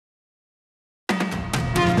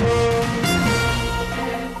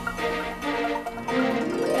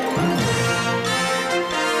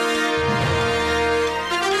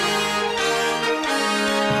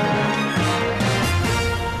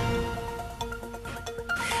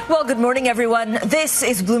Well, good morning, everyone. This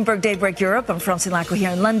is Bloomberg Daybreak Europe. I'm Francine Lacqua here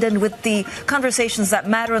in London with the conversations that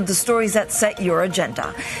matter and the stories that set your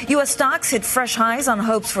agenda. U.S. stocks hit fresh highs on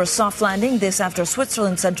hopes for a soft landing. This after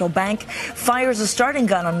Switzerland's central bank fires a starting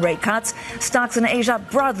gun on rate cuts. Stocks in Asia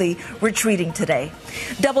broadly retreating today.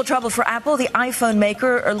 Double trouble for Apple. The iPhone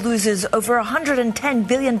maker loses over $110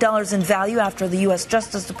 billion in value after the U.S.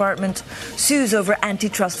 Justice Department sues over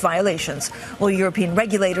antitrust violations, while European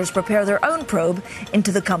regulators prepare their own probe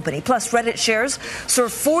into the company. Plus, Reddit shares soar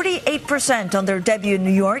 48% on their debut in New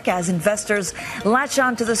York as investors latch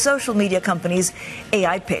on to the social media company's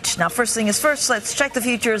AI pitch. Now, first thing is first, let's check the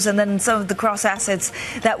futures and then some of the cross assets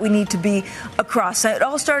that we need to be across. Now, it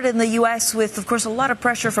all started in the U.S. with, of course, a lot of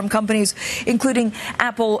pressure from companies, including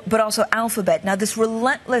Apple, but also Alphabet. Now, this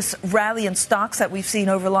relentless rally in stocks that we've seen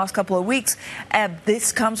over the last couple of weeks,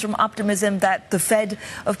 this comes from optimism that the Fed,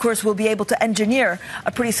 of course, will be able to engineer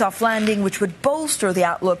a pretty soft landing, which would bolster the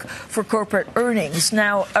outlook for corporate earnings.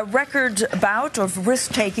 Now, a record bout of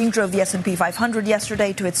risk-taking drove the S&P 500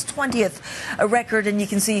 yesterday to its 20th record, and you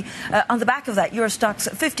can see on the back of that, Euro Stoxx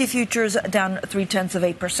 50 futures down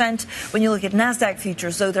 0.3%. When you look at NASDAQ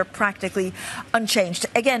futures, though, they're practically unchanged.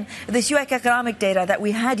 Again, this U.S. economic data that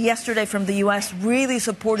we had yesterday from the U.S. really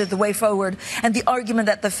supported the way forward, and the argument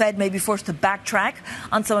that the Fed may be forced to backtrack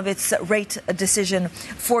on some of its rate decision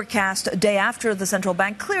forecast a day after the central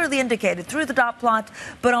bank clearly indicated through the dot plot,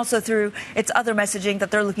 but also through its other messaging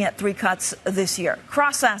that they're looking at 3 cuts this year.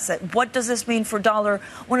 Cross asset, what does this mean for dollar?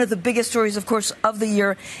 One of the biggest stories, of course, of the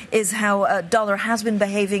year is how dollar has been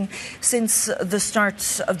behaving since the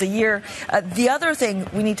start of the year. The other thing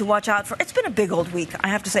we need to watch out for, it's been a big old week, I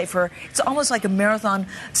have to say, it's almost like a marathon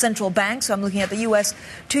central bank. So I'm looking at the U.S.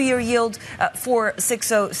 2-year yield for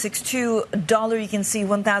 4.6062 dollar. You can see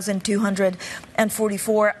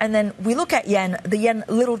 1,244. And then we look at yen. The yen,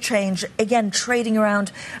 little change, again, trading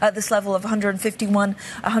around this level of 151,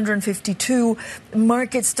 152.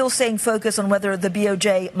 Markets still staying focused on whether the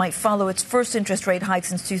BOJ might follow its first interest rate hike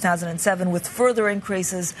since 2007 with further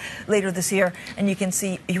increases later this year. And you can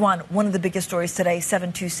see yuan, one of the biggest stories today,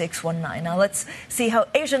 72619. Now let's see how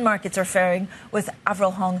Asian markets are faring with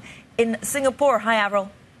Avril Hong in Singapore. Hi, Avril.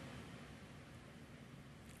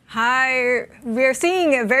 Hi. We're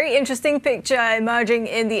seeing a very interesting picture emerging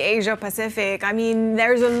in the Asia Pacific. I mean,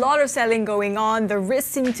 there's a lot of selling going on. The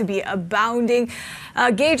risks seem to be abounding.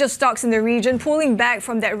 Gauge of stocks in the region pulling back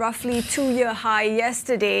from that roughly 2-year high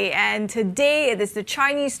yesterday. And today, it is the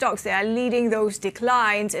Chinese stocks that are leading those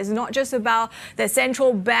declines. It's not just about the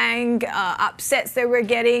central bank upsets that we're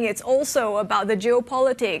getting. It's also about the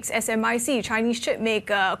geopolitics. SMIC, Chinese chip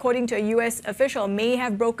maker, according to a U.S. official, may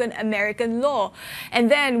have broken American law. And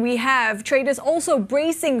then we have traders also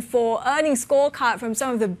bracing for earnings scorecard from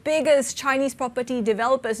some of the biggest Chinese property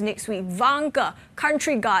developers next week. Vanke,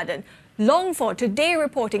 Country Garden, Longfor today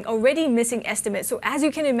reporting already missing estimates. So as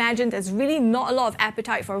you can imagine, there's really not a lot of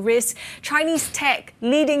appetite for risk. Chinese tech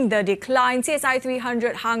leading the decline. CSI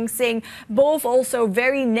 300, Hang Seng, both also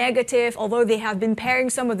very negative, although they have been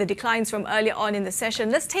pairing some of the declines from earlier on in the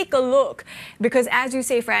session. Let's take a look, because as you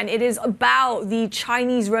say, Fran, it is about the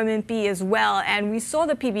Chinese renminbi as well. And we saw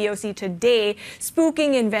the PBOC today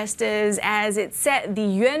spooking investors as it set the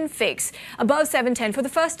yuan fix above 710 for the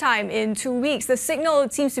first time in 2 weeks. The signal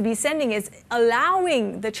it seems to be sending is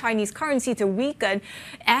allowing the Chinese currency to weaken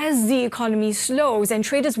as the economy slows, and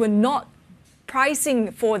traders were not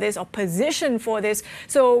pricing for this or positioned for this.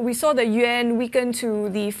 So we saw the yuan weaken to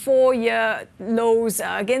the 4-year lows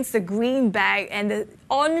against the greenback, and the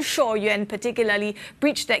onshore yuan particularly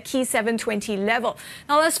breached that key 720 level.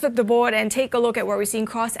 Now let's flip the board and take a look at what we're seeing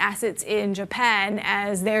cross assets in Japan,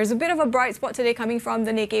 as there's a bit of a bright spot today coming from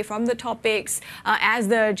the Nikkei, from the topics, as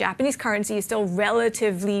the Japanese currency is still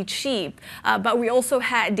relatively cheap. But we also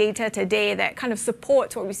had data today that kind of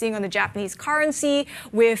supports what we're seeing on the Japanese currency,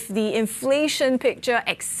 with the inflation picture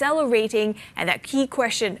accelerating, and that key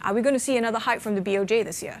question, are we going to see another hike from the BOJ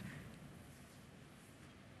this year?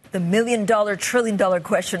 The million-dollar, trillion-dollar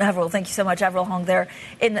question. Avril, thank you so much. Avril Hong there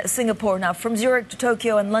in Singapore. Now, from Zurich to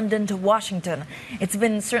Tokyo and London to Washington, it's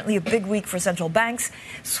been certainly a big week for central banks.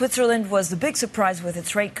 Switzerland was the big surprise with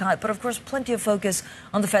its rate cut, but of course, plenty of focus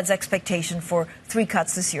on the Fed's expectation for 3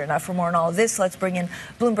 cuts this year. Now, for more on all of this, let's bring in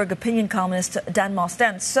Bloomberg opinion columnist Dan Moss.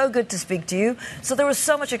 Dan, so good to speak to you. So there was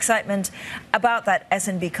so much excitement about that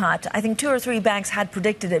S&B cut. I think 2 or 3 banks had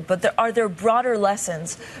predicted it, but are there broader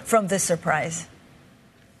lessons from this surprise?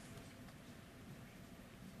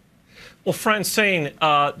 Well, Francine,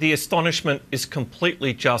 the astonishment is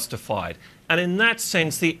completely justified. And in that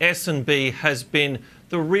sense, the S&B has been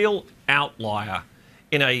the real outlier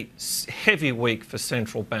in a heavy week for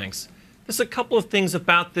central banks. there's a couple of things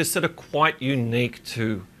about this that are quite unique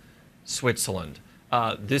to Switzerland.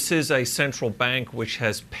 This is a central bank which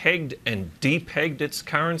has pegged and depegged its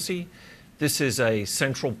currency. This is a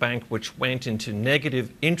central bank which went into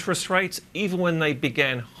negative interest rates. Even when they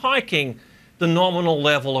began hiking, the nominal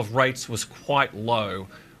level of rates was quite low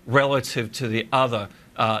relative to the other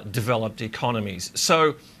developed economies.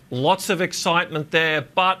 So lots of excitement there,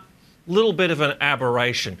 but a little bit of an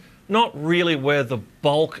aberration. Not really where the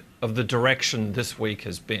bulk of the direction this week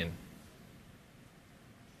has been.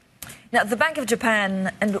 Now, the Bank of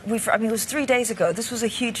Japan, and it was 3 days ago, this was a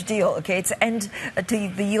huge deal, okay? Its end to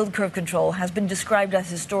the yield curve control has been described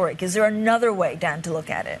as historic. Is there another way, Dan, to look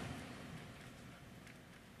at it?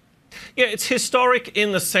 Yeah, it's historic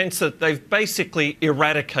in the sense that they've basically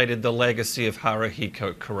eradicated the legacy of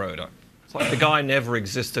Haruhiko Kuroda. It's like the guy never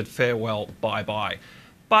existed, farewell, bye-bye.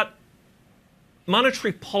 But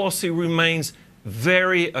monetary policy remains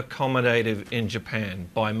very accommodative in Japan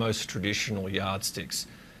by most traditional yardsticks.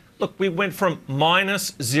 Look, we went from minus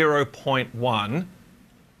 0.1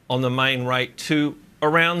 on the main rate to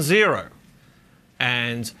around 0.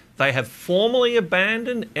 And they have formally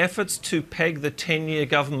abandoned efforts to peg the 10-year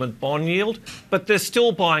government bond yield, but they're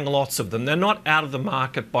still buying lots of them. They're not out of the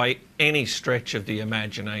market by any stretch of the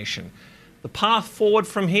imagination. The path forward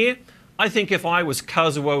from here, I think if I was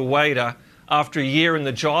Kazuo Ueda after a year in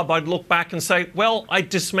the job, I'd look back and say, well, I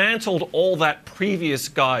dismantled all that previous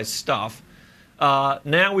guy's stuff.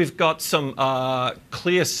 Now we've got some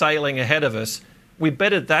clear sailing ahead of us. We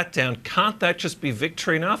bedded that down. Can't that just be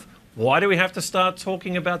victory enough? Why do we have to start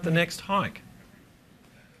talking about the next hike?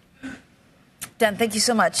 Dan, thank you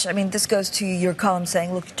so much. I mean, this goes to your column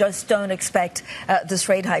saying, look, just don't expect this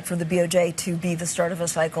rate hike from the BOJ to be the start of a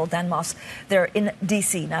cycle. Dan Moss, they're in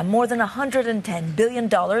D.C. Now, more than $110 billion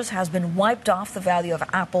has been wiped off the value of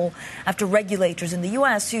Apple after regulators in the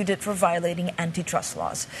U.S. sued it for violating antitrust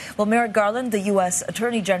laws. Well, Merrick Garland, the U.S.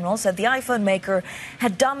 Attorney General, said the iPhone maker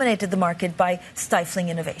had dominated the market by stifling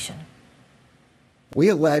innovation. We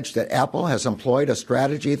allege that Apple has employed a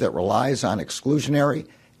strategy that relies on exclusionary,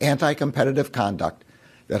 anti-competitive conduct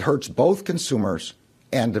that hurts both consumers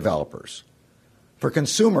and developers. For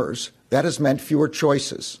consumers, that has meant fewer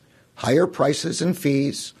choices, higher prices and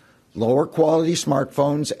fees, lower quality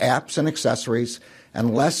smartphones, apps, and accessories,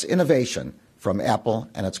 and less innovation from Apple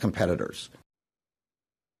and its competitors.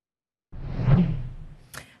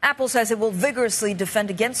 Apple says it will vigorously defend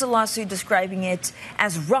against the lawsuit, describing it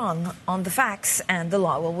as wrong on the facts and the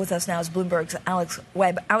law. Well, with us now is Bloomberg's Alex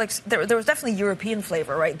Webb. Alex, there was definitely European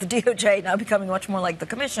flavor, right? The DOJ now becoming much more like the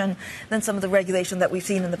Commission than some of the regulation that we've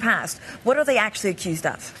seen in the past. What are they actually accused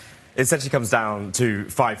of? It essentially comes down to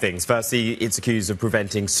 5 things. Firstly, it's accused of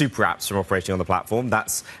preventing super apps from operating on the platform.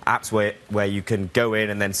 That's apps where you can go in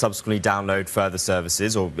and then subsequently download further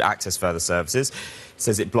services or access further services. It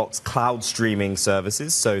says it blocks cloud streaming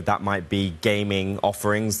services, so that might be gaming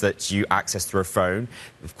offerings that you access through a phone.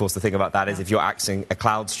 Of course, the thing about that is if you're accessing a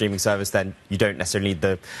cloud streaming service, then you don't necessarily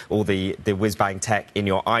need all the whiz-bang tech in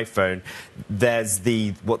your iPhone. There's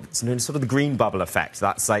what's known as sort of the green bubble effect.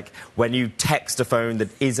 That's like when you text a phone that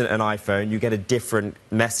isn't an iPhone, you get a different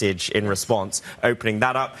message in response. Opening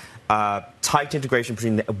that up, tight integration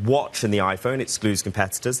between the watch and the iPhone excludes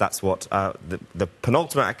competitors. That's what the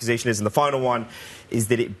penultimate accusation is. And the final one is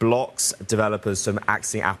that it blocks developers from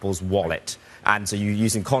accessing Apple's wallet. And so you're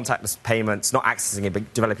using contactless payments, not accessing it,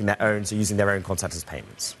 but developing their own, so using their own contactless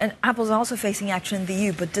payments. And Apple's also facing action in the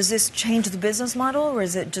EU, but does this change the business model, or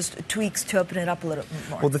is it just tweaks to open it up a little bit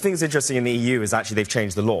more? Well, the thing that's interesting in the EU is actually they've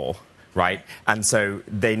changed the law. Right, and so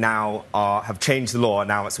they now have changed the law.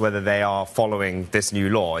 Now it's whether they are following this new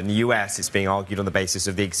law. In the US, it's being argued on the basis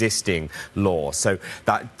of the existing law. So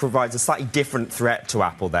that provides a slightly different threat to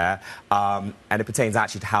Apple there, and it pertains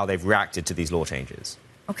actually to how they've reacted to these law changes.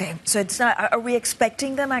 Okay, so it's not, are we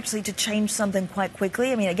expecting them actually to change something quite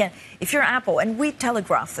quickly? I mean, again, if you're Apple, and we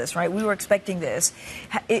telegraphed this, right? We were expecting this.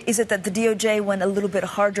 Is it that the DOJ went a little bit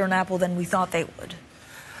harder on Apple than we thought they would?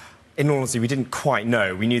 In all honesty, we didn't quite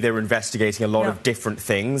know. We knew they were investigating a lot of different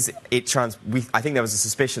things. I think there was a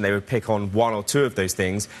suspicion they would pick on 1 or 2 of those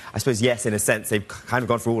things. I suppose, yes, in a sense, they've kind of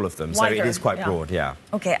gone for all of them. Wider, so it is quite broad, yeah.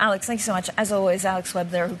 Okay, Alex, thank you so much. As always, Alex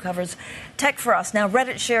Webb there, who covers tech for us. Now,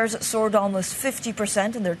 Reddit shares soared almost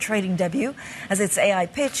 50% in their trading debut as its AI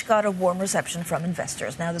pitch got a warm reception from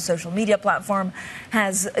investors. Now, the social media platform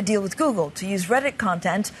has a deal with Google to use Reddit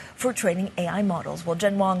content for training AI models. Well,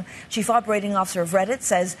 Jen Wong, chief operating officer of Reddit,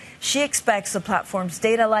 says she expects the platform's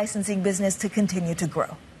data licensing business to continue to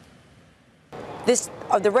grow.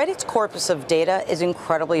 the Reddit's corpus of data is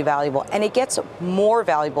incredibly valuable, and it gets more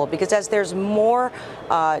valuable because as there's more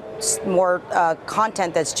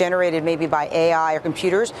content that's generated maybe by AI or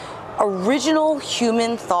computers, original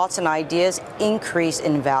human thoughts and ideas increase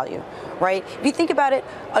in value, right? If you think about it,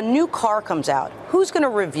 a new car comes out. Who's going to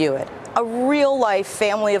review it? A real-life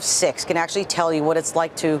family of 6 can actually tell you what it's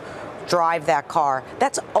like to drive that car.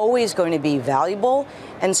 That's always going to be valuable.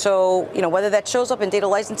 And so, whether that shows up in data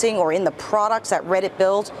licensing or in the products that Reddit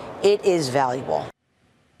builds, it is valuable.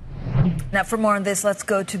 Now, for more on this, let's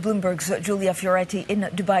go to Bloomberg's Julia Fioretti in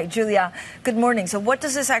Dubai. Julia, good morning. So what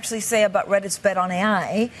does this actually say about Reddit's bet on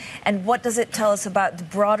AI? And what does it tell us about the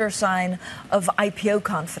broader sign of IPO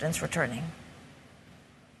confidence returning?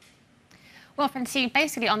 Well, Francine,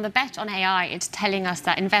 basically on the bet on AI, it's telling us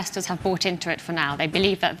that investors have bought into it for now. They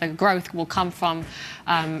believe that the growth will come from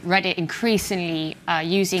Reddit increasingly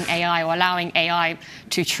using AI or allowing AI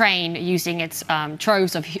to train using its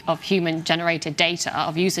troves of human-generated data,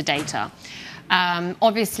 of user data.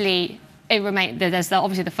 Obviously, there's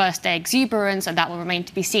obviously the first day exuberance, and that will remain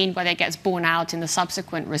to be seen whether it gets borne out in the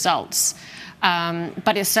subsequent results.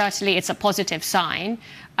 But it's a positive sign.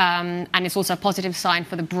 And it's also a positive sign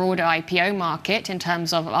for the broader IPO market in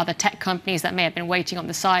terms of other tech companies that may have been waiting on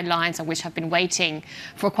the sidelines and which have been waiting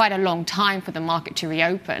for quite a long time for the market to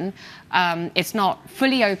reopen. It's not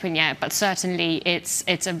fully open yet, but certainly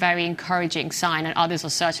it's a very encouraging sign, and others are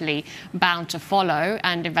certainly bound to follow,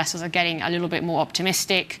 and investors are getting a little bit more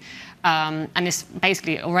optimistic. And it's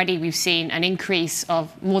basically already we've seen an increase of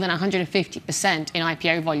more than 150% in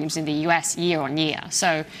IPO volumes in the US year on year.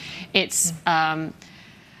 So it's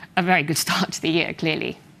a very good start to the year,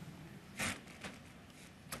 clearly.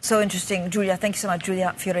 So interesting, Julia. Thank you so much,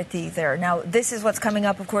 Julia Fioretti there. Now, this is what's coming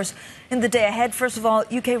up, of course, in the day ahead. First of all,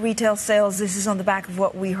 UK retail sales. This is on the back of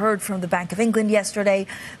what we heard from the Bank of England yesterday,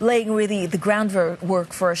 laying really the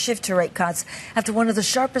groundwork for a shift to rate cuts. After one of the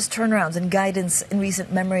sharpest turnarounds in guidance in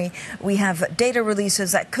recent memory, we have data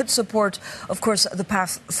releases that could support, of course, the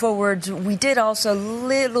path forward. We did also a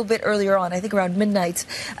little bit earlier on, I think around midnight,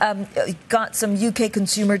 got some UK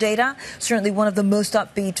consumer data, certainly one of the most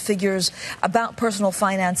upbeat figures about personal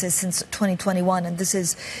finance since 2021, and this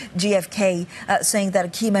is GfK saying that a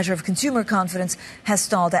key measure of consumer confidence has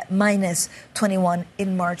stalled at minus 21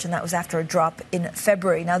 in March, and that was after a drop in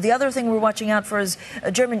February. Now, the other thing we're watching out for is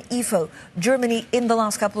German IFO. Germany, in the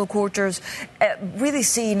last couple of quarters, really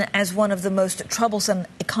seen as one of the most troublesome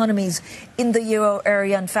economies in the euro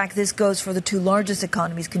area. In fact, this goes for the two largest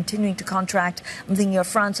economies, continuing to contract. I'm thinking of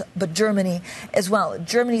France, but Germany as well.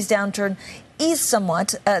 Germany's downturn eased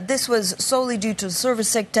somewhat. This was solely due to the service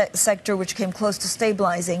sector, which came close to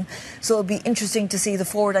stabilizing. So it'll be interesting to see the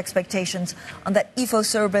forward expectations on that IFO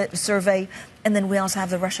survey. And then we also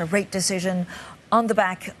have the Russia rate decision on the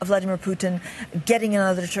back of Vladimir Putin getting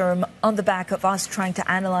another term, on the back of us trying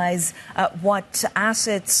to analyze what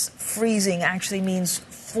assets freezing actually means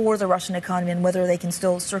for the Russian economy and whether they can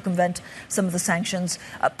still circumvent some of the sanctions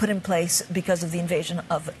put in place because of the invasion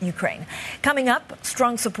of Ukraine. Coming up,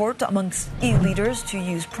 strong support amongst EU leaders to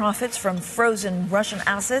use profits from frozen Russian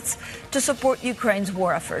assets to support Ukraine's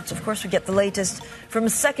war efforts. Of course, we get the latest from a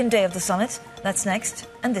second day of the summit. That's next,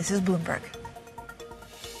 and this is Bloomberg.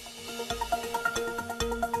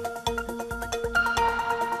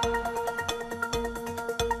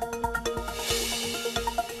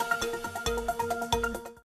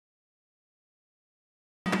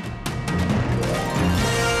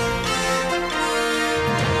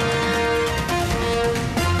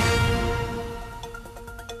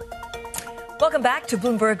 Welcome back to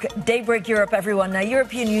Bloomberg Daybreak Europe, everyone. Now,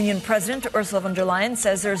 European Union President Ursula von der Leyen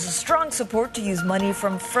says there's a strong support to use money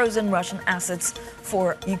from frozen Russian assets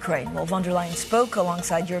for Ukraine. Well, von der Leyen spoke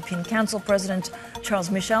alongside European Council President Charles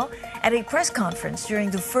Michel at a press conference during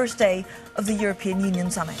the first day of the European Union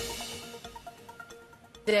summit.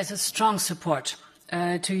 There's a strong support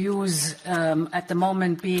to use, at the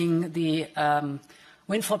moment, being the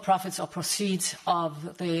windfall profits or proceeds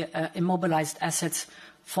of the immobilized assets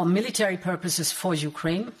for military purposes for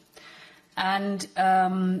Ukraine. And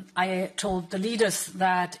I told the leaders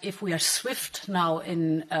that if we are swift now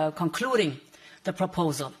in concluding the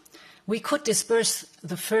proposal, we could disburse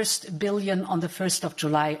the first billion on the 1st of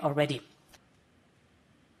July already.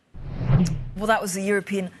 Well, that was the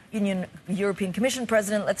European Commission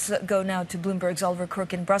President. Let's go now to Bloomberg's Oliver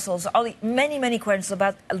Crook in Brussels. Ollie, many questions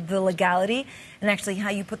about the legality and actually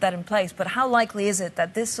how you put that in place. But how likely is it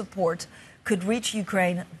that this support could reach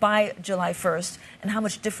Ukraine by July 1st, and how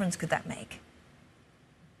much difference could that make?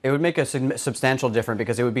 It would make a substantial difference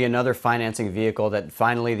because it would be another financing vehicle that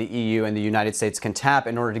finally the EU and the United States can tap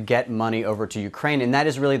in order to get money over to Ukraine. And that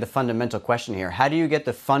is really the fundamental question here. How do you get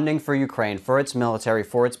the funding for Ukraine, for its military,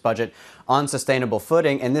 for its budget on sustainable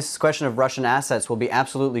footing? And this question of Russian assets will be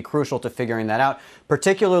absolutely crucial to figuring that out,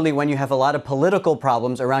 particularly when you have a lot of political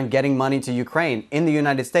problems around getting money to Ukraine in the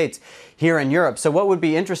United States, here in Europe. So what would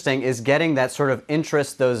be interesting is getting that sort of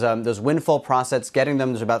interest, those windfall profits, getting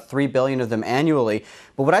them. There's about 3 billion of them annually.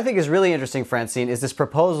 But what I think is really interesting, Francine, is this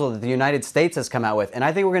proposal that the United States has come out with. And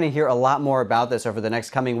I think we're going to hear a lot more about this over the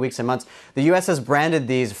next coming weeks and months. The U.S. has branded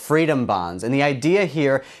these freedom bonds. And the idea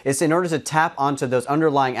here is in order to tap onto those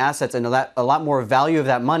underlying assets and a lot more value of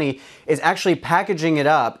that money is actually packaging it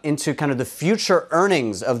up into kind of the future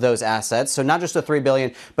earnings of those assets. So not just the 3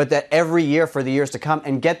 billion, but that every year for the years to come,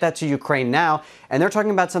 and get that to Ukraine now. And they're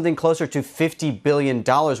talking about something closer to $50 billion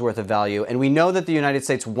worth of value. And we know that the United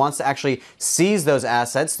States wants to actually seize those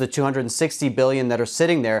assets, the $260 billion that are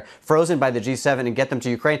sitting there, frozen by the G7, and get them to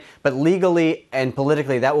Ukraine. But legally and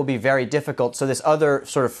politically, that will be very difficult. So this other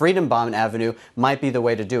sort of freedom bond avenue might be the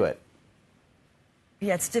way to do it.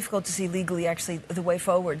 Yeah, it's difficult to see legally actually the way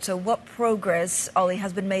forward. So what progress, Ollie,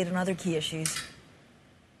 has been made on other key issues?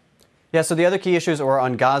 Yeah, so the other key issues are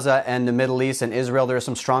on Gaza and the Middle East and Israel. There is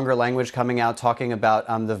some stronger language coming out talking about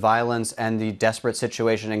the violence and the desperate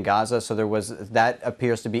situation in Gaza. So that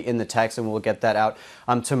appears to be in the text, and we'll get that out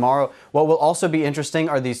tomorrow. What will also be interesting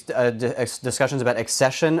are these discussions about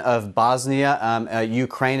accession of Bosnia,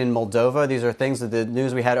 Ukraine, and Moldova. These are things that the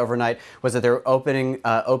news we had overnight was that they're opening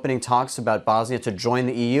talks about Bosnia to join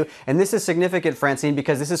the EU. And this is significant, Francine,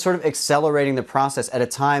 because this is sort of accelerating the process at a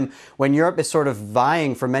time when Europe is sort of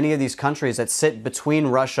vying for many of these countries that sit between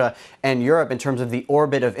Russia and Europe in terms of the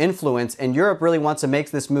orbit of influence, and Europe really wants to make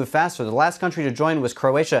this move faster. The last country to join was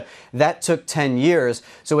Croatia. That took 10 years.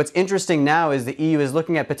 So what's interesting now is the EU is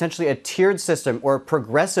looking at potentially a tiered system or a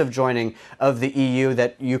progressive joining of the EU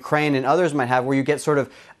that Ukraine and others might have, where you get sort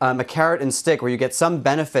of a carrot and stick, where you get some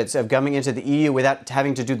benefits of coming into the EU without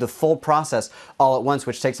having to do the full process all at once,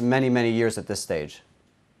 which takes many, many years at this stage.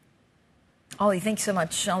 Ollie, thank you so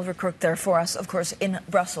much. Oliver Crook there for us, of course, in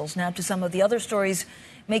Brussels. Now to some of the other stories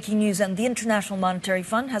making news. And the International Monetary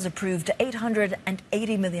Fund has approved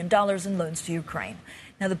 $880 million in loans to Ukraine.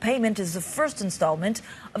 Now, the payment is the first installment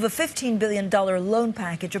of a $15 billion loan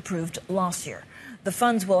package approved last year. The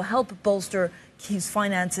funds will help bolster Kyiv's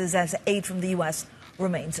finances as aid from the U.S.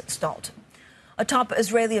 remains stalled. A top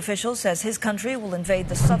Israeli official says his country will invade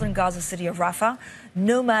the southern Gaza city of Rafah,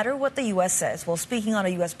 no matter what the U.S. says. While speaking on a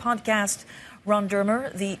U.S. podcast, Ron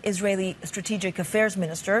Dermer, the Israeli Strategic Affairs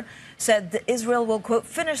Minister, said that Israel will, quote,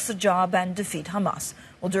 finish the job and defeat Hamas.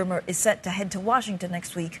 Well, Dermer is set to head to Washington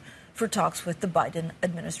next week for talks with the Biden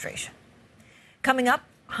administration. Coming up,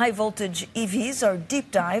 high-voltage EVs, our deep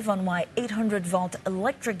dive on why 800-volt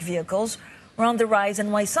electric vehicles are on the rise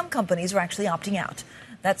and why some companies are actually opting out.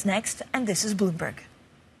 That's next, and this is Bloomberg.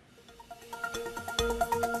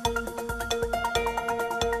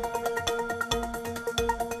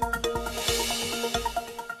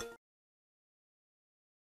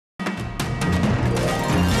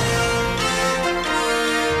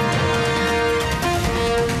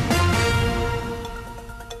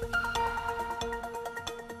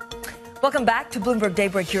 Welcome back to Bloomberg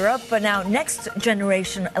Daybreak Europe. But now, next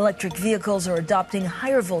generation electric vehicles are adopting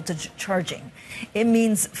higher voltage charging. It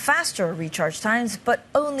means faster recharge times, but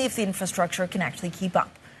only if the infrastructure can actually keep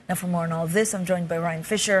up. Now, for more on all of this, I'm joined by Ryan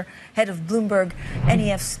Fisher, head of Bloomberg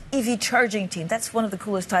NEF's EV charging team. That's one of the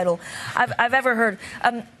coolest titles I've ever heard.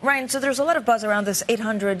 Ryan, so there's a lot of buzz around this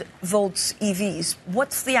 800 volts EVs.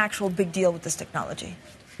 What's the actual big deal with this technology?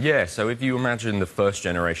 Yeah, so if you imagine the first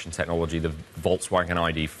generation technology, the Volkswagen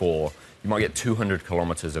ID.4, you might get 200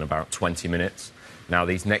 kilometers in about 20 minutes. Now,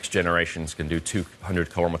 these next generations can do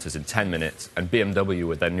 200 kilometers in 10 minutes, and BMW,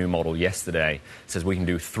 with their new model yesterday, says we can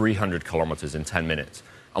do 300 kilometers in 10 minutes.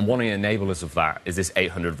 And one of the enablers of that is this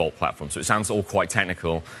 800-volt platform. So it sounds all quite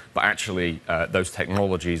technical, but actually those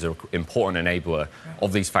technologies are an important enabler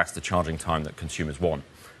of these faster charging time that consumers want.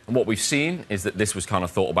 And what we've seen is that this was kind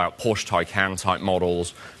of thought about Porsche Taycan type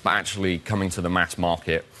models, but actually coming to the mass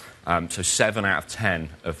market. So 7 out of 10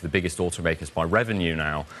 of the biggest automakers by revenue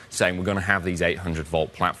now saying we're going to have these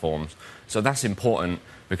 800-volt platforms. So that's important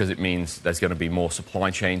because it means there's going to be more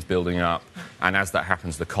supply chains building up. And as that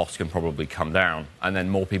happens, the cost can probably come down. And then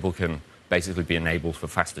more people can basically be enabled for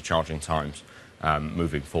faster charging times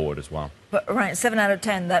moving forward as well. But, Ryan, 7 out of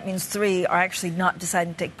 10, that means 3 are actually not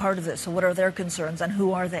deciding to take part of this. So what are their concerns and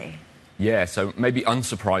who are they? Yeah, so maybe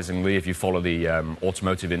unsurprisingly, if you follow the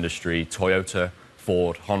automotive industry, Toyota,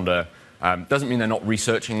 Ford, Honda, Doesn't mean they're not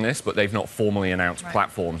researching this, but they've not formally announced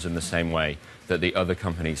platforms in the same way that the other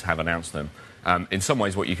companies have announced them. In some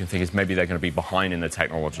ways, what you can think is maybe they're going to be behind in the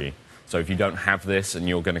technology. So if you don't have this and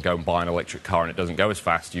you're going to go and buy an electric car and it doesn't go as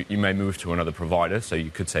fast, you may move to another provider, so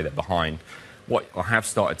you could say they're behind. What I have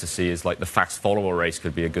started to see is like the fast follower race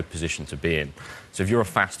could be a good position to be in. So if you're a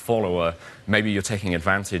fast follower, maybe you're taking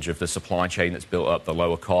advantage of the supply chain that's built up, the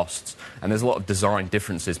lower costs, and there's a lot of design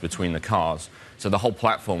differences between the cars. So the whole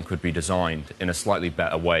platform could be designed in a slightly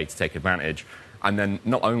better way to take advantage. And then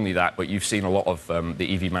not only that, but you've seen a lot of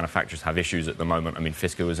the EV manufacturers have issues at the moment. I mean,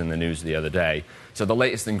 Fisker was in the news the other day. So the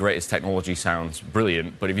latest and greatest technology sounds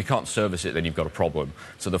brilliant, but if you can't service it, then you've got a problem.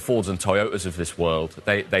 So the Fords and Toyotas of this world,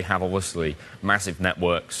 they have obviously massive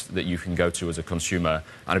networks that you can go to as a consumer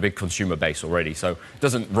and a big consumer base already. So it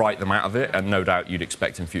doesn't write them out of it, and no doubt you'd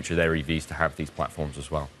expect in future their EVs to have these platforms as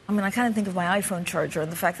well. I mean, I kind of think of my iPhone charger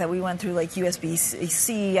and the fact that we went through like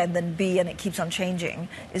USB-C and then B and it keeps on changing.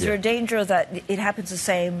 Is there a danger that it happens the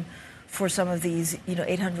same for some of these,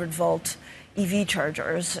 800-volt EV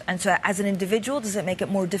chargers? And so as an individual, does it make it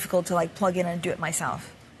more difficult to like plug in and do it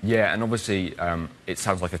myself? Yeah, and obviously it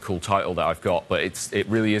sounds like a cool title that I've got, but it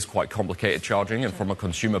really is quite complicated charging. And from a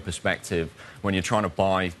consumer perspective, when you're trying to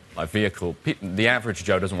buy a vehicle, the average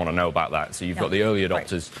Joe doesn't want to know about that. So you've got the early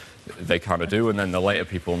adopters, they kind of do, and then the later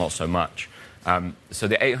people not so much. So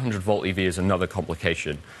the 800-volt EV is another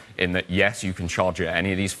complication in that, yes, you can charge it at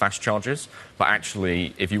any of these fast chargers, but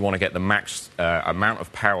actually, if you want to get the max amount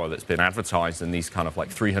of power that's been advertised in these kind of like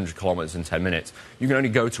 300 kilometers in 10 minutes, you can only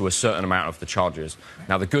go to a certain amount of the chargers.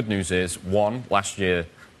 Now, the good news is, one, last year,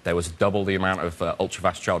 there was double the amount of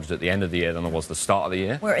ultra-fast chargers at the end of the year than there was the start of the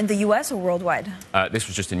year. Where, in the US or worldwide? This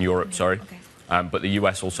was just in Europe, sorry. Okay. But the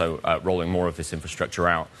US also rolling more of this infrastructure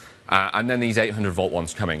out. And then these 800-volt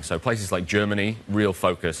ones coming. So places like Germany, real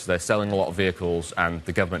focus. They're selling a lot of vehicles, and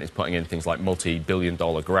the government is putting in things like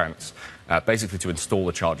multi-billion-dollar grants, basically to install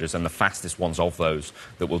the chargers, and the fastest ones of those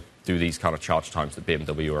that will do these kind of charge times that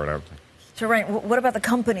BMW are announcing. So, Ryan, what about the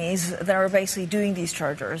companies that are basically doing these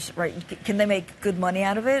chargers, right? Can they make good money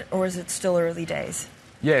out of it, or is it still early days?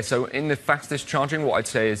 Yeah, so in the fastest charging, what I'd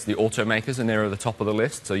say is the automakers are near the top of the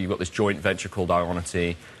list. So you've got this joint venture called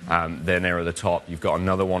Ionity. They're near the top. You've got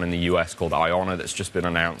another one in the US called Iona that's just been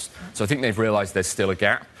announced. So I think they've realized there's still a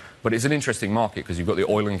gap. But it's an interesting market because you've got the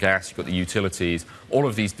oil and gas, you've got the utilities, all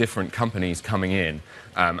of these different companies coming in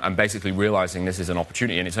and basically realizing this is an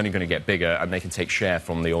opportunity and it's only going to get bigger and they can take share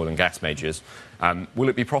from the oil and gas majors. Will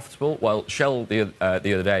it be profitable? Well, Shell the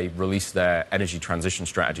other day released their Energy Transition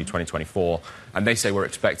Strategy 2024, and they say we're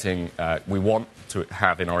expecting, we want to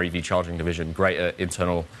have in our EV charging division greater than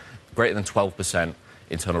 12%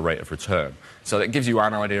 internal rate of return. So that gives you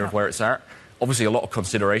an idea of where it's at. Obviously, a lot of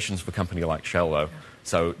considerations for a company like Shell, though.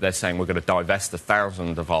 So they're saying we're going to divest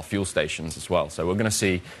 1,000 of our fuel stations as well. So we're going to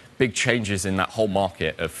see big changes in that whole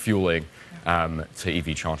market of fueling to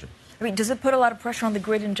EV charging. I mean, does it put a lot of pressure on the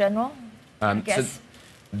grid in general? I guess.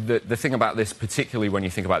 So the thing about this, particularly when you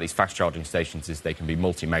think about these fast charging stations, is they can be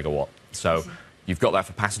multi-megawatt. So you've got that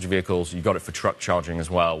for passenger vehicles, you've got it for truck charging as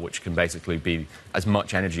well, which can basically be as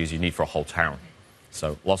much energy as you need for a whole town.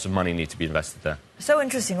 So lots of money needs to be invested there. So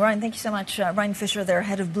interesting. Ryan, thank you so much. Ryan Fisher, there,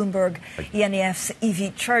 head of Bloomberg EMEA's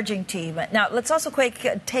EV charging team. Now, let's also take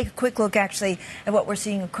a quick look, actually, at what we're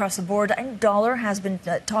seeing across the board. I think dollar has been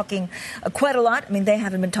talking quite a lot. I mean, they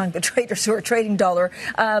haven't been talking, but traders who are trading dollar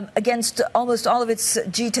against almost all of its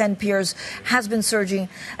G10 peers has been surging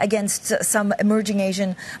against some emerging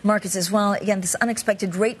Asian markets as well. Again, this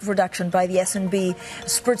unexpected rate reduction by the S&B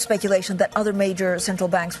spurred speculation that other major central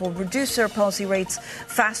banks will reduce their policy rates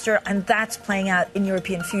faster, and that's playing out in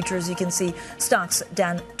European futures. You can see stocks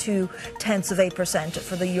down 0.2%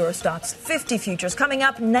 for the Euro Stoxx 50 futures. Coming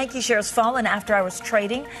up, Nike shares fall in after-hours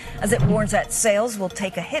trading as it warns that sales will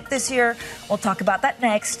take a hit this year. We'll talk about that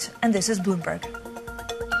next, and this is Bloomberg.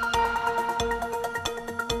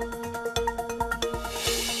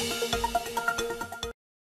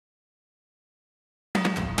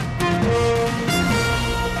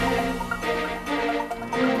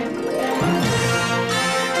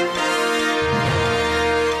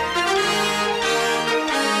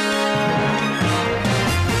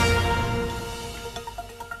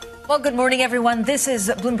 Well, good morning, everyone. This is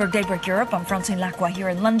Bloomberg Daybreak Europe. I'm Francine Lacqua here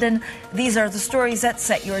in London. These are the stories that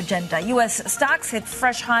set your agenda. U.S. stocks hit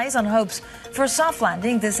fresh highs on hopes for a soft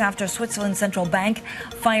landing. This after Switzerland's central bank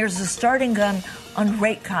fires a starting gun on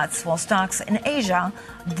rate cuts, while stocks in Asia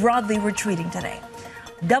broadly retreating today.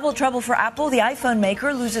 Double trouble for Apple. The iPhone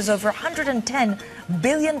maker loses over $110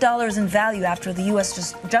 billion in value after the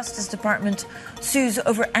U.S. Justice Department sues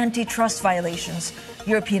over antitrust violations.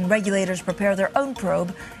 European regulators prepare their own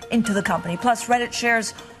probe into the company. Plus, Reddit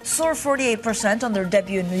shares soar 48% on their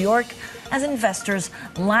debut in New York as investors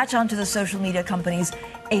latch onto the social media company's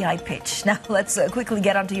AI pitch. Now, let's quickly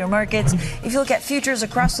get onto your markets. If you look at futures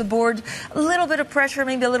across the board, a little bit of pressure,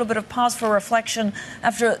 maybe a little bit of pause for reflection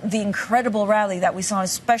after the incredible rally that we saw,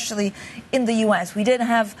 especially in the U.S. We did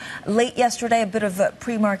have late yesterday a bit of a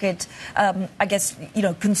pre-market,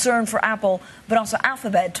 concern for Apple, but also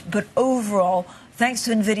Alphabet. But overall, thanks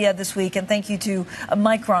to NVIDIA this week, and thank you to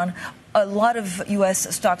Micron, a lot of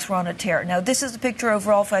U.S. stocks were on a tear. Now, this is the picture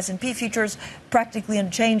overall for S&P futures, practically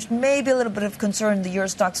unchanged. Maybe a little bit of concern in the Euro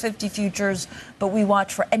Stoxx 50 futures, but we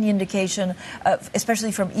watch for any indication,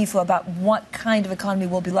 especially from IFO, about what kind of economy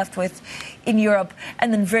we'll be left with in Europe.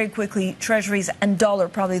 And then very quickly, treasuries and dollar,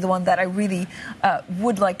 probably the one that I really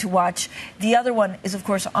would like to watch. The other one is, of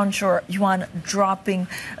course, onshore yuan dropping.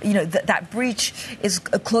 That breach is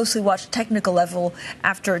a closely watched technical level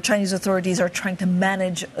after Chinese authorities are trying to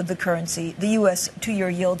manage the currency. The U.S. 2-year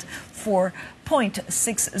yield for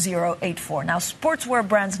 0.6084. Now, sportswear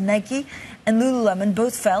brands Nike and Lululemon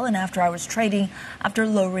both fell in after-hours trading after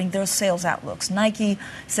lowering their sales outlooks. Nike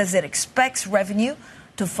says it expects revenue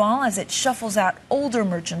to fall as it shuffles out older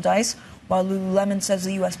merchandise, while Lululemon says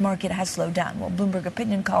the U.S. market has slowed down. Well, Bloomberg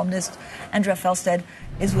opinion columnist Andrea Felsted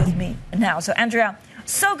is with me now. So, Andrea,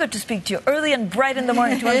 so good to speak to you early and bright in the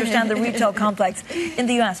morning to understand the retail complex in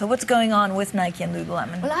the U.S. So what's going on with Nike and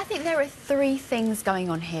Lululemon? Well, I think there are three things going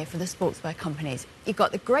on here for the sportswear companies. You've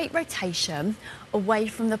got the great rotation away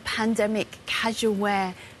from the pandemic casual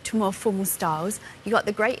wear to more formal styles. You've got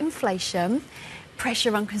the great inflation,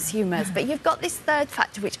 pressure on consumers. But you've got this third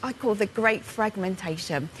factor, which I call the great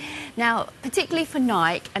fragmentation. Now, particularly for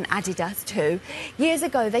Nike and Adidas too, years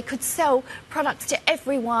ago they could sell products to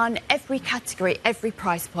everyone, every category, every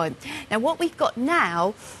price point. Now, what we've got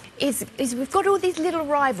now is we've got all these little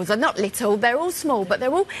rivals. They're not little, they're all small, but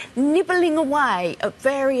they're all nibbling away at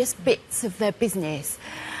various bits of their business.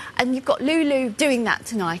 And you've got Lulu doing that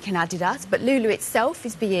to Nike and Adidas, but Lulu itself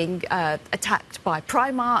is being attacked by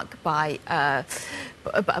Primark, by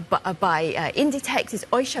Inditex, its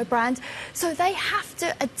Oysho brand. So they have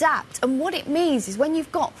to adapt. And what it means is when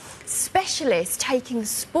you've got specialists taking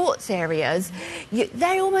sports areas,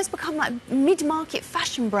 they almost become like mid-market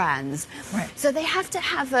fashion brands. Right. So they have to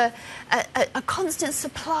have a constant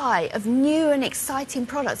supply of new and exciting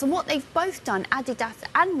products. And what they've both done, Adidas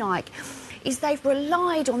and Nike, is they've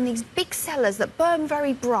relied on these big sellers that burn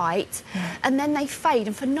very bright and then they fade.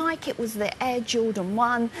 And for Nike, it was the Air Jordan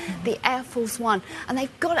 1, the Air Force 1, and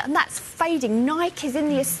they've got it, and that's fading. Nike is in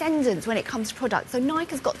the ascendant when it comes to products, so Nike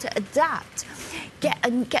has got to adapt,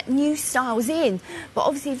 get new styles in. But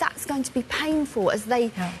obviously, that's going to be painful as they,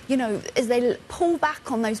 as they pull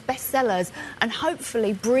back on those best sellers and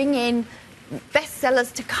hopefully bring in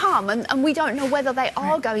bestsellers to come, and we don't know whether they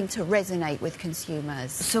are going to resonate with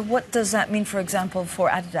consumers. So what does that mean, for example, for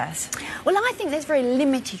Adidas? Well, I think there's very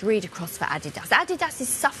limited read across for Adidas. Adidas is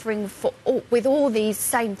suffering with all these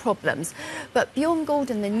same problems, but Bjorn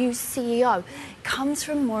Gordon, the new CEO, comes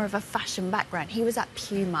from more of a fashion background. He was at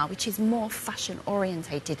Puma, which is more fashion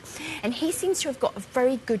orientated, and he seems to have got a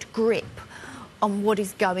very good grip on what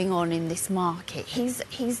is going on in this market.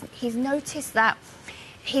 He's noticed that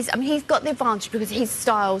he's got the advantage because his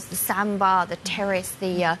styles, the Samba, the Terrace,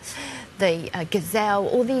 the Gazelle,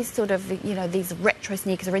 all these sort of, these retro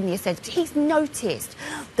sneakers are in the ascent. He's noticed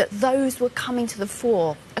that those were coming to the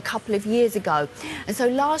fore a couple of years ago. And so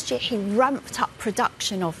last year he ramped up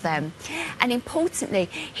production of them. And importantly,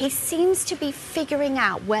 he seems to be figuring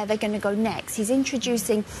out where they're going to go next. He's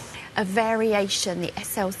introducing a variation, the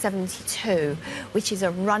SL72, which is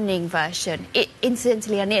a running version.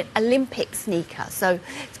 Incidentally, an Olympic sneaker, so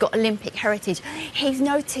it's got Olympic heritage. He's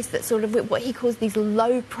noticed that sort of what he calls these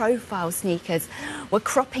low-profile sneakers were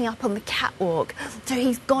cropping up on the catwalk. So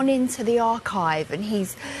he's gone into the archive and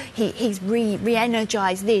he's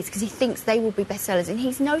re-energised these because he thinks they will be bestsellers. And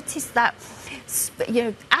he's noticed that,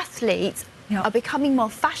 athletes are becoming more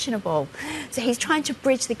fashionable. So he's trying to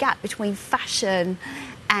bridge the gap between fashion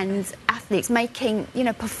and athletes, making,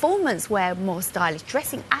 performance wear more stylish,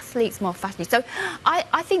 dressing athletes more fashionable. So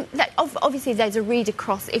I think that obviously there's a read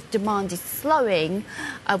across if demand is slowing,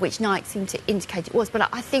 which Nike seemed to indicate it was, but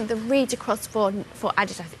I think the read across for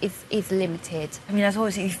Adidas is limited. I mean, as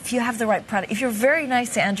always, if you have the right product, if you're very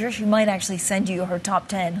nice to Andrea, she might actually send you her top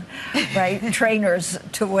 10, trainers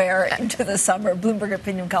to wear into the summer. Bloomberg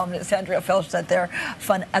opinion columnist Andrea Felsted there.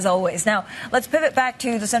 Fun as always. Now, let's pivot back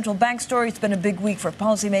to the central bank story. It's been a big week for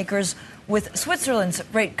policy policymakers, with Switzerland's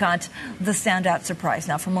rate cut the standout surprise.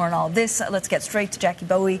 Now, for more on all of this, let's get straight to Jackie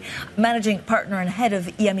Bowie, managing partner and head of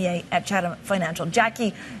EMEA at Chatham Financial.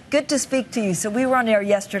 Jackie, good to speak to you. So we were on air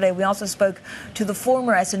yesterday. We also spoke to the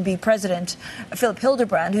former S&B president, Philip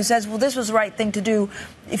Hildebrand, who says, well, this was the right thing to do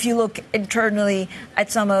if you look internally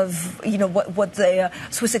at some of, what the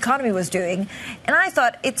Swiss economy was doing. And I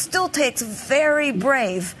thought it still takes very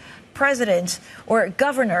brave president or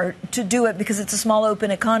governor to do it because it's a small open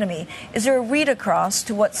economy. Is there a read across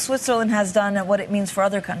to what Switzerland has done and what it means for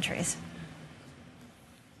other countries?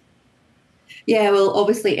 Yeah, well,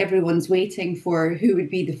 obviously everyone's waiting for who would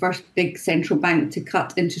be the first big central bank to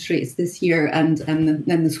cut interest rates this year, and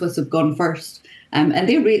then the Swiss have gone first. And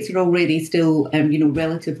their rates are already still,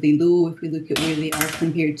 relatively low if we look at where they are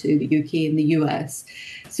compared to the UK and the US.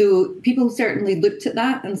 So people certainly looked at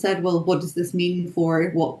that and said, well, what does this mean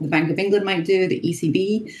for what the Bank of England might do, the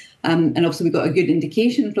ECB? And obviously we got a good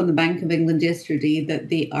indication from the Bank of England yesterday that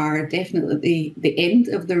they are definitely at the end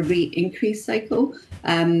of their rate increase cycle.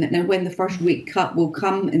 Now, when the first rate cut will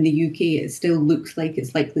come in the UK, it still looks like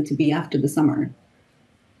it's likely to be after the summer.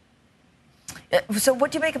 So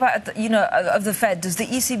what do you make about, of the Fed? Does the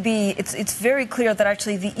ECB, it's very clear that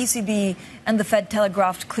actually the ECB and the Fed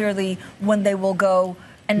telegraphed clearly when they will go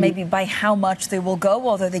and maybe by how much they will go,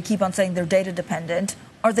 although they keep on saying they're data dependent.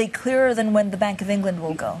 Are they clearer than when the Bank of England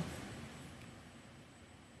will go?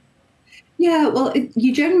 Yeah, well,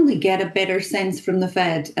 you generally get a better sense from the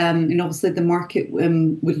Fed. And obviously the market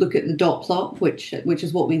would look at the dot plot, which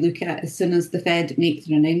is what we look at as soon as the Fed makes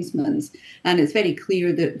their announcements. And it's very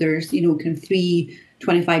clear that there's, kind of 3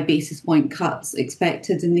 25 basis point cuts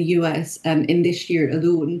expected in the US in this year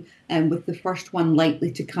alone, with the first one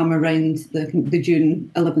likely to come around the June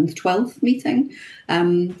 11th, 12th meeting.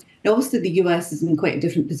 Now, obviously, the US is in quite a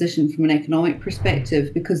different position from an economic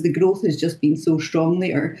perspective because the growth has just been so strong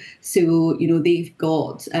there. So, they've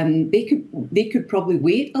got, they could probably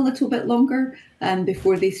wait a little bit longer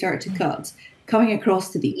before they start to cut. Coming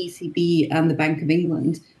across to the ECB and the Bank of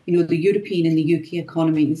England, the European and the UK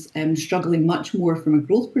economies struggling much more from a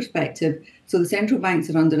growth perspective. So the central banks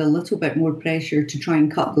are under a little bit more pressure to try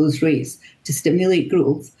and cut those rates to stimulate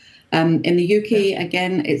growth. In the UK,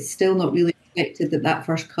 again, it's still not really expected that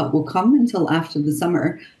first cut will come until after the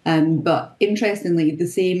summer. But interestingly, the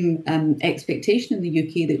same expectation in the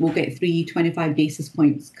UK that we'll get 3 25 basis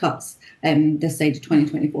points cuts this side of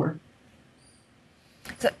 2024.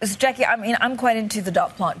 So, Jackie, I'm quite into the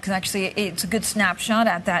dot plot because actually it's a good snapshot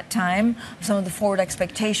at that time of some of the forward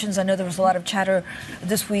expectations. I know there was a lot of chatter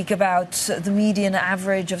this week about the median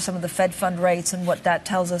average of some of the Fed fund rates and what that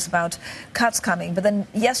tells us about cuts coming. But then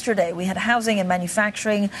yesterday we had housing and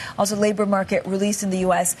manufacturing, also labor market released in the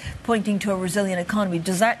U.S. pointing to a resilient economy.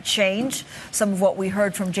 Does that change some of what we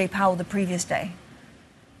heard from Jay Powell the previous day?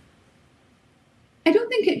 I don't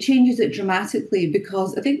think it changes it dramatically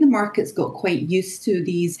because I think the market's got quite used to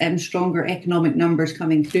these stronger economic numbers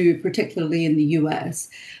coming through, particularly in the US.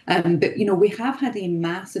 But, we have had a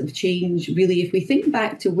massive change, really, if we think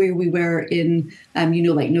back to where we were in,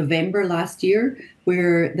 like November last year,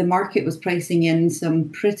 where the market was pricing in some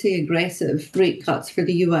pretty aggressive rate cuts for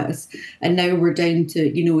the US. And now we're down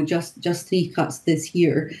to, just 3 cuts this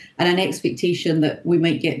year and an expectation that we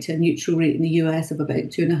might get to a neutral rate in the US of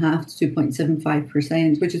about 2.5 to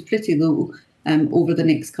 2.75%, which is pretty low over the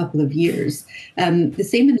next couple of years. The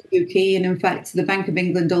same in the UK. And in fact, the Bank of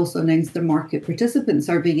England also announced their market participant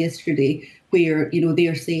survey yesterday, where, they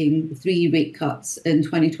are saying 3 rate cuts in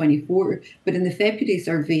 2024. But in the February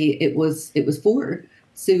survey, it was 4.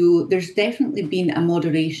 So there's definitely been a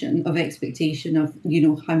moderation of expectation of,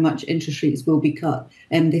 how much interest rates will be cut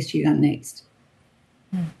this year and next.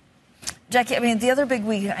 Jackie, the other big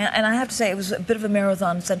week, and I have to say it was a bit of a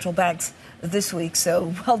marathon central banks this week,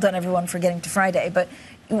 so well done everyone for getting to Friday. But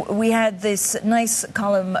we had this nice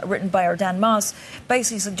column written by our Dan Moss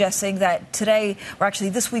basically suggesting that today, or actually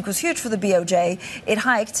this week was huge for the BOJ. It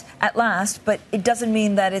hiked at last, but it doesn't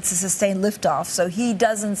mean that it's a sustained liftoff. So he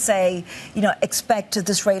doesn't say, expect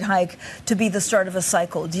this rate hike to be the start of a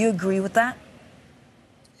cycle. Do you agree with that?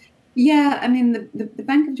 Yeah, the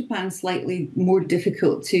Bank of Japan is slightly more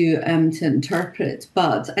difficult to interpret,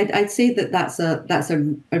 but I'd say that's a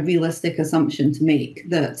realistic assumption to make,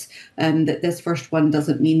 that this first one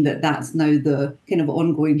doesn't mean that that's now the kind of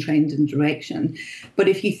ongoing trend and direction. But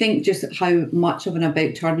if you think just how much of an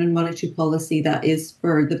about turn in monetary policy that is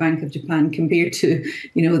for the Bank of Japan compared to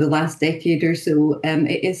the last decade or so,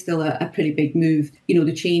 it is still a pretty big move.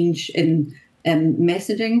 The change in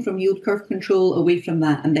messaging from yield curve control away from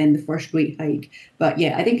that, and then the first rate hike. But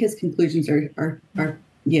yeah, I think his conclusions are a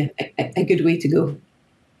good way to go.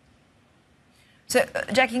 So,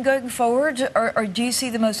 Jackie, going forward, or do you see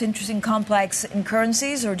the most interesting complex in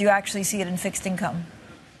currencies, or do you actually see it in fixed income?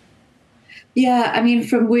 Yeah, I mean,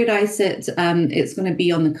 from where I sit, it's going to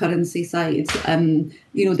be on the currency side.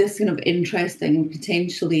 This kind of interesting,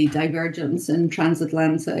 potentially divergence in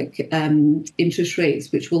transatlantic interest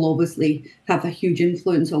rates, which will obviously have a huge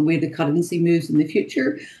influence on where the currency moves in the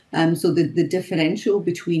future. So the differential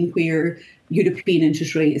between where European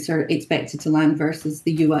interest rates are expected to land versus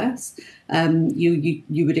the US,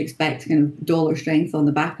 you would expect kind of dollar strength on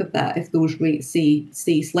the back of that if those rates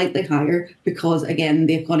stay slightly higher, because again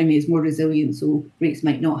the economy is more resilient, so rates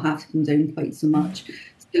might not have to come down quite so much.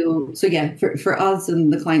 So yeah, for us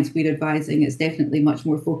and the clients we're advising, it's definitely much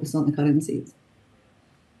more focused on the currencies.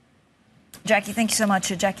 Jackie, thank you so much.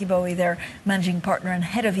 Jackie Bowie there, managing partner and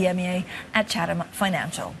head of EMEA at Chatham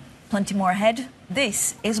Financial. Plenty more ahead.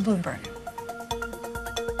 This is Bloomberg.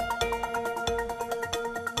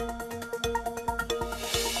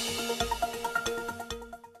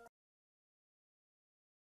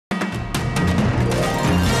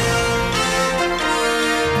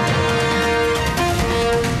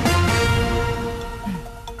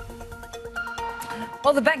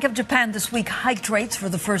 Well, the Bank of Japan this week hiked rates for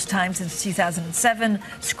the first time since 2007,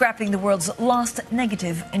 scrapping the world's last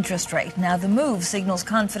negative interest rate. Now, the move signals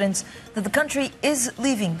confidence that the country is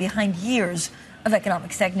leaving behind years of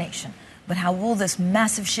economic stagnation. But how will this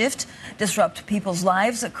massive shift disrupt people's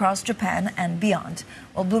lives across Japan and beyond?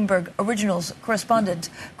 Well, Bloomberg Originals correspondent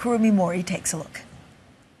Kurumi Mori takes a look.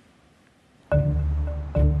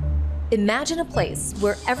 Imagine a place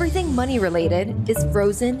where everything money-related is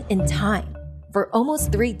frozen in time for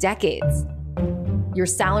almost 3 decades. Your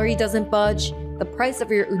salary doesn't budge, the price of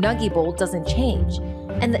your unagi bowl doesn't change,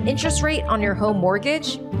 and the interest rate on your home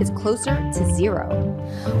mortgage is closer to 0.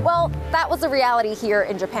 Well, that was the reality here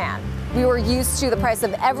in Japan. We were used to the price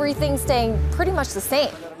of everything staying pretty much the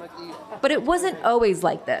same. But it wasn't always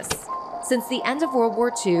like this. Since the end of World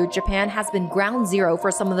War II, Japan has been ground zero for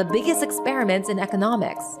some of the biggest experiments in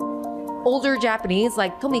economics. Older Japanese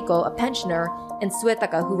like Tomiko, a pensioner, and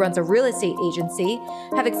Suetaka, who runs a real estate agency,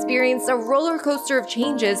 have experienced a roller coaster of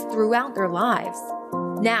changes throughout their lives.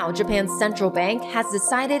 Now, Japan's central bank has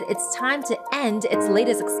decided it's time to end its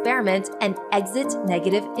latest experiment and exit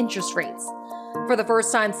negative interest rates. For the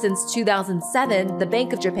first time since 2007, the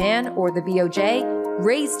Bank of Japan, or the BOJ,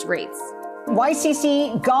 raised rates.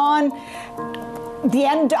 YCC gone. The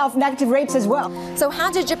end of negative rates as well. So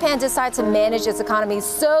how did Japan decide to manage its economy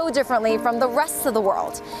so differently from the rest of the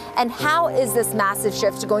world? And how is this massive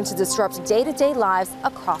shift going to disrupt day-to-day lives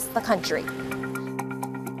across the country?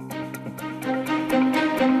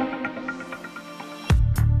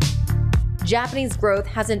 Japanese growth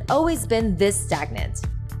hasn't always been this stagnant.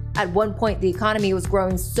 At one point, the economy was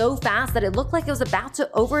growing so fast that it looked like it was about to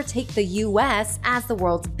overtake the US as the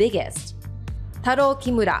world's biggest. Taro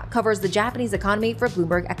Kimura covers the Japanese economy for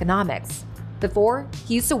Bloomberg Economics. Before,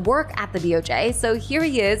 he used to work at the BOJ, so here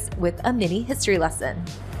he is with a mini history lesson.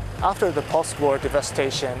 After the post-war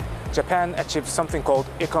devastation, Japan achieved something called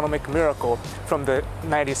economic miracle from the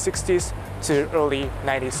 1960s to early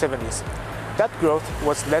 1970s. That growth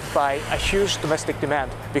was led by a huge domestic demand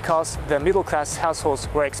because the middle-class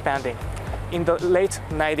households were expanding. In the late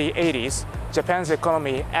 1980s, Japan's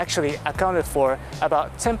economy actually accounted for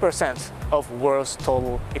about 10% of world's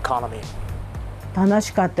total economy. 楽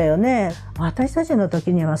しかったよね。私たちの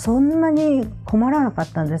時にはそんなに困らなか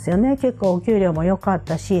ったんですよね。結構お給料も良かっ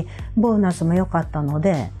たし、ボーナスも良かったの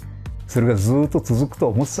で。それがずっと続くと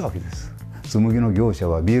思ってたわけです。紬の業者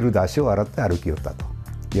はビールで足を洗って歩きよったと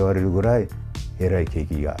言われるぐらいえらい景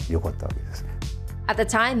気が良かったわけです。At the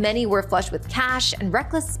time, many were flush with cash and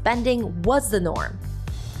reckless spending was the norm.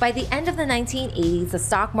 By the end of the 1980s, the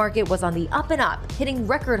stock market was on the up and up, hitting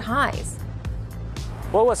record highs.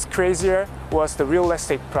 What was crazier was the real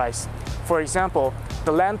estate price. For example,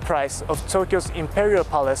 the land price of Tokyo's Imperial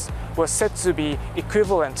Palace was said to be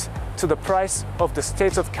equivalent to the price of the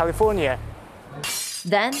state of California.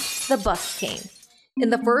 Then the bust came. In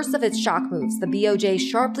the first of its shock moves, the BOJ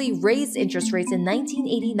sharply raised interest rates in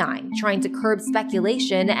 1989, trying to curb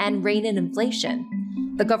speculation and rein in inflation.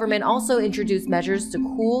 The government also introduced measures to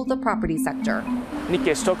cool the property sector.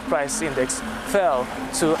 Nikkei stock price index fell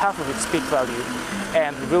to half of its peak value,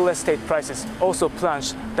 and real estate prices also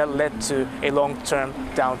plunged that led to a long-term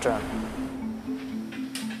downturn.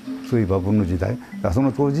 そういうバブルの時代、そ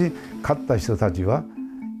の当時買った人たちは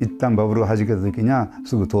一旦バブルが弾けた時には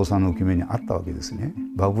すぐ倒産の決めにあったわけですね。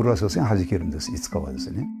バブルは所詮弾けるんです。いつかはで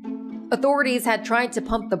すね。Authorities had tried to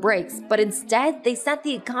pump the brakes, but instead they sent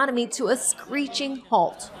the economy to a screeching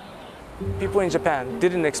halt. People in Japan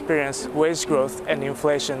didn't experience wage growth and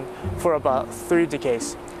inflation for about 3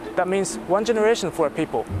 decades. That means 1 generation for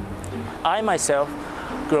people. I myself,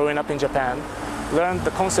 growing up in Japan, learned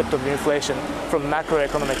the concept of inflation from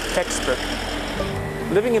macroeconomic textbook.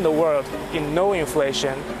 Living in the world in no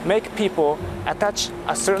inflation make people attach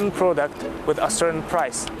a certain product with a certain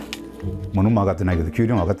price. 物も上がってないけど給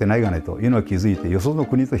料も上がってないがねというのは気づいて、よその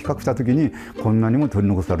国と比較したときにこんなにも取り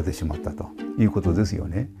残されてしまったということですよ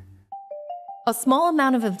ね。A small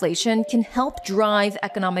amount of inflation can help drive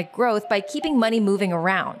economic growth by keeping money moving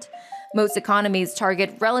around. Most economies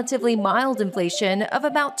target relatively mild inflation of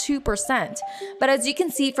about 2%. But as you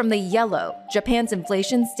can see from the yellow, Japan's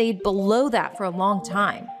inflation stayed below that for a long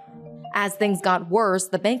time. As things got worse,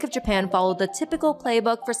 the Bank of Japan followed the typical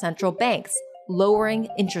playbook for central banks, lowering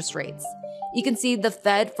interest rates. You can see the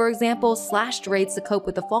Fed, for example, slashed rates to cope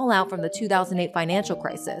with the fallout from the 2008 financial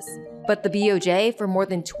crisis. But the BOJ, for more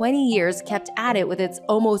than 20 years, kept at it with its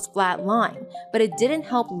almost flat line, but it didn't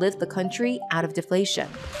help lift the country out of deflation.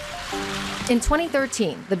 In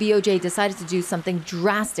 2013, the BOJ decided to do something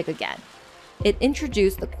drastic again. It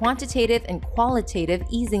introduced the quantitative and qualitative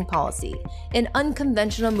easing policy, an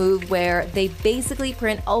unconventional move where they basically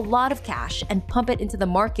print a lot of cash and pump it into the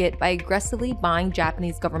market by aggressively buying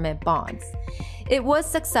Japanese government bonds. It was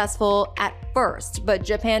successful at first, but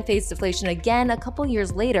Japan faced deflation again a couple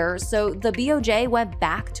years later, so the BOJ went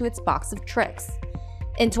back to its box of tricks.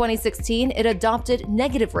 In 2016, it adopted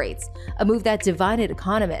negative rates, a move that divided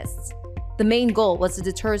economists. The main goal was to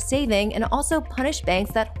deter saving and also punish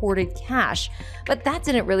banks that hoarded cash, but that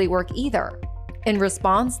didn't really work either. In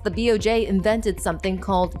response, the BOJ invented something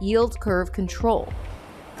called yield curve control.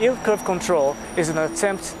 Yield curve control is an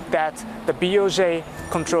attempt that the BOJ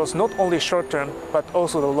controls not only short-term but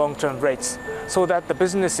also the long-term rates, so that the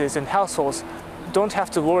businesses and households don't have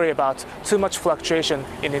to worry about too much fluctuation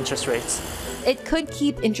in interest rates. It could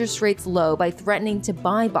keep interest rates low by threatening to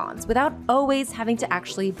buy bonds without always having to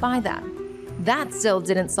actually buy them. That still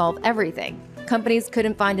didn't solve everything. Companies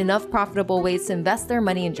couldn't find enough profitable ways to invest their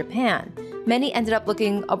money in Japan. Many ended up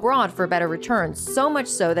looking abroad for better returns, so much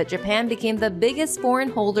so that Japan became the biggest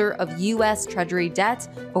foreign holder of U.S. Treasury debt,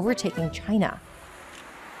 overtaking China.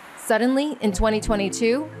 Suddenly, in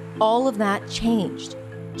 2022, all of that changed.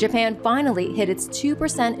 Japan finally hit its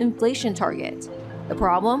 2% inflation target. The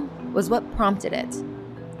problem was what prompted it.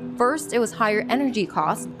 First, it was higher energy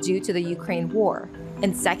costs due to the Ukraine war.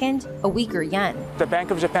 And second, a weaker yen. The Bank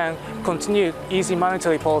of Japan continued easy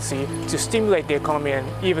monetary policy to stimulate the economy and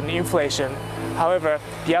even inflation. However,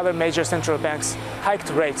 the other major central banks hiked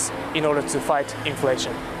rates in order to fight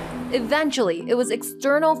inflation. Eventually, it was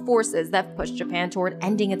external forces that pushed Japan toward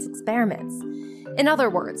ending its experiments. In other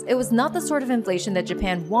words, it was not the sort of inflation that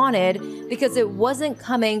Japan wanted because it wasn't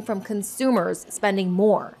coming from consumers spending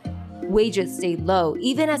more. Wages stayed low,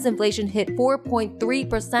 even as inflation hit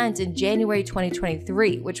 4.3% in January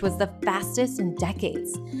 2023, which was the fastest in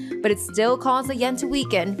decades. But it still caused the yen to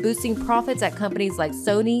weaken, boosting profits at companies like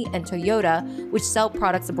Sony and Toyota, which sell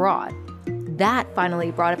products abroad. That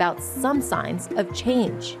finally brought about some signs of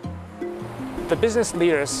change. The business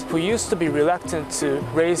leaders who used to be reluctant to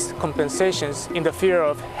raise compensations in the fear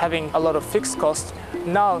of having a lot of fixed costs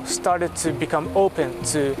now started to become open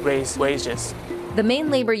to raise wages. The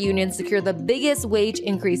main labor unions secured the biggest wage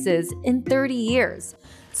increases in 30 years.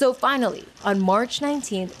 So finally, on March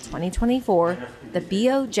 19, 2024, the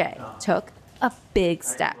BOJ took a big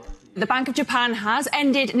step. The Bank of Japan has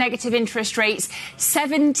ended negative interest rates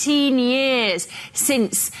 17 years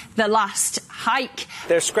since the last hike.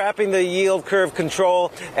 They're scrapping the yield curve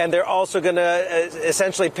control, and they're also going to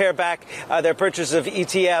essentially pare back their purchase of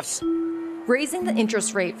ETFs. Raising the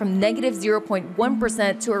interest rate from negative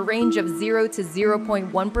 0.1% to a range of 0 to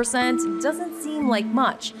 0.1% doesn't seem like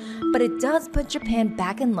much, but it does put Japan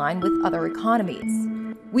back in line with other economies.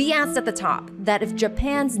 We asked at the top that if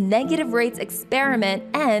Japan's negative rates experiment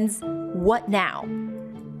ends, what now?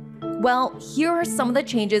 Well, here are some of the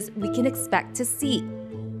changes we can expect to see.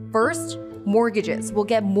 First, mortgages will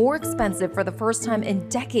get more expensive for the first time in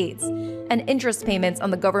decades, and interest payments on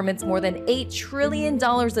the government's more than $8 trillion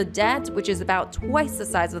of debt, which is about twice the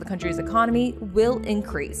size of the country's economy, will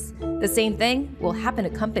increase. The same thing will happen to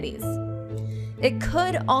companies. It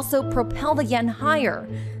could also propel the yen higher.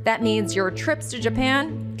 That means your trips to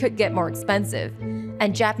Japan could get more expensive,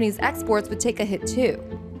 and Japanese exports would take a hit too.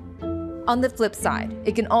 On the flip side,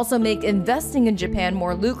 it can also make investing in Japan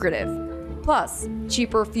more lucrative. Plus,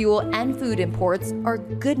 cheaper fuel and food imports are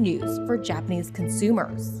good news for Japanese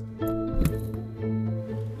consumers.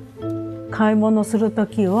 買い物すると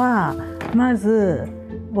きはまず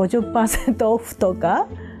 50% オフとか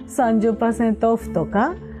 30% オフと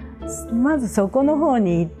かまずそこの方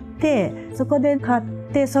に行って、そこで買っ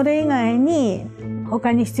て、それ以外に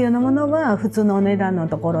他に必要なものは普通のお値段の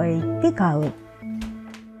ところへ行って買う。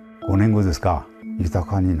5年後ですか、豊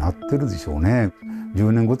かになってるでしょうね。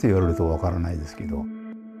10年後と言われるとわからないですけど。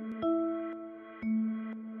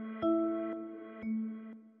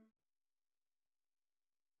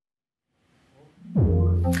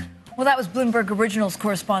Well, that was Bloomberg Originals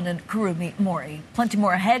correspondent Kurumi Mori. Plenty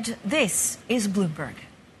more ahead. This is Bloomberg.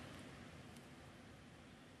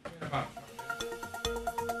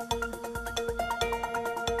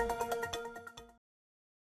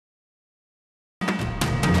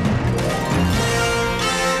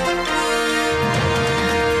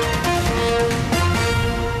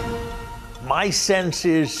 My sense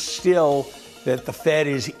is still that the Fed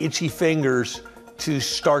is itchy fingers to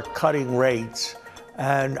start cutting rates,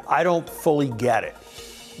 and I don't fully get it.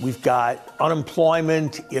 We've got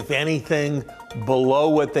unemployment, if anything, below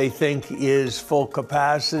what they think is full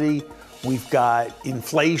capacity. We've got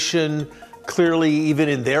inflation, clearly even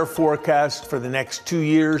in their forecast for the next 2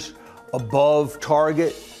 years, above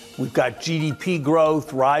target. We've got GDP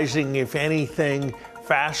growth rising, if anything,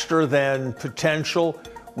 faster than potential.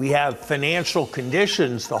 We have financial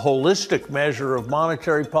conditions, the holistic measure of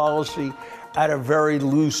monetary policy, at a very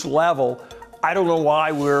loose level. I don't know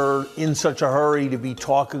why we're in such a hurry to be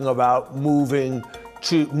talking about moving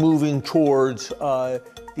towards the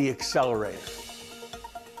accelerator.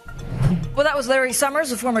 Well, that was Larry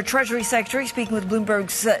Summers, the former Treasury Secretary, speaking with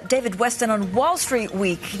Bloomberg's David Weston on Wall Street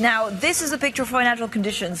Week. Now, this is a picture of financial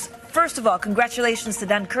conditions. First of all, congratulations to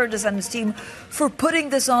Dan Curtis and his team for putting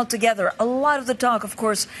this all together. A lot of the talk, of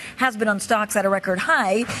course, has been on stocks at a record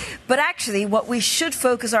high. But actually, what we should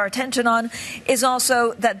focus our attention on is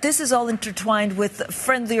also that this is all intertwined with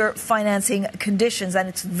friendlier financing conditions. And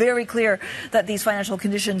it's very clear that these financial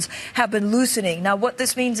conditions have been loosening. Now, what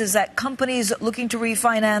this means is that companies looking to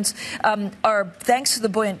refinance are, thanks to the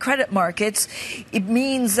buoyant credit markets, it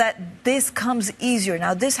means that this comes easier.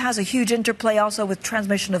 Now, this has a huge interplay also with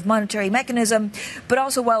transmission of monetary mechanism, but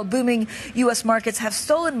also while booming U.S. markets have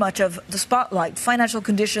stolen much of the spotlight, financial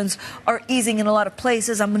conditions are easing in a lot of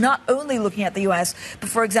places. I'm not only looking at the U.S., but,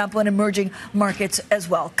 for example, in emerging markets as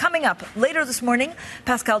well. Coming up later this morning,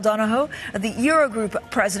 Pascal Donohoe, the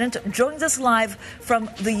Eurogroup president, joins us live from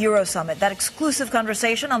the Euro Summit. That exclusive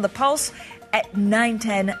conversation on the Pulse at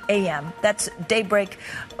 9:10 a.m. That's Daybreak,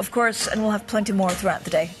 of course, and we'll have plenty more throughout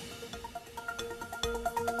the day.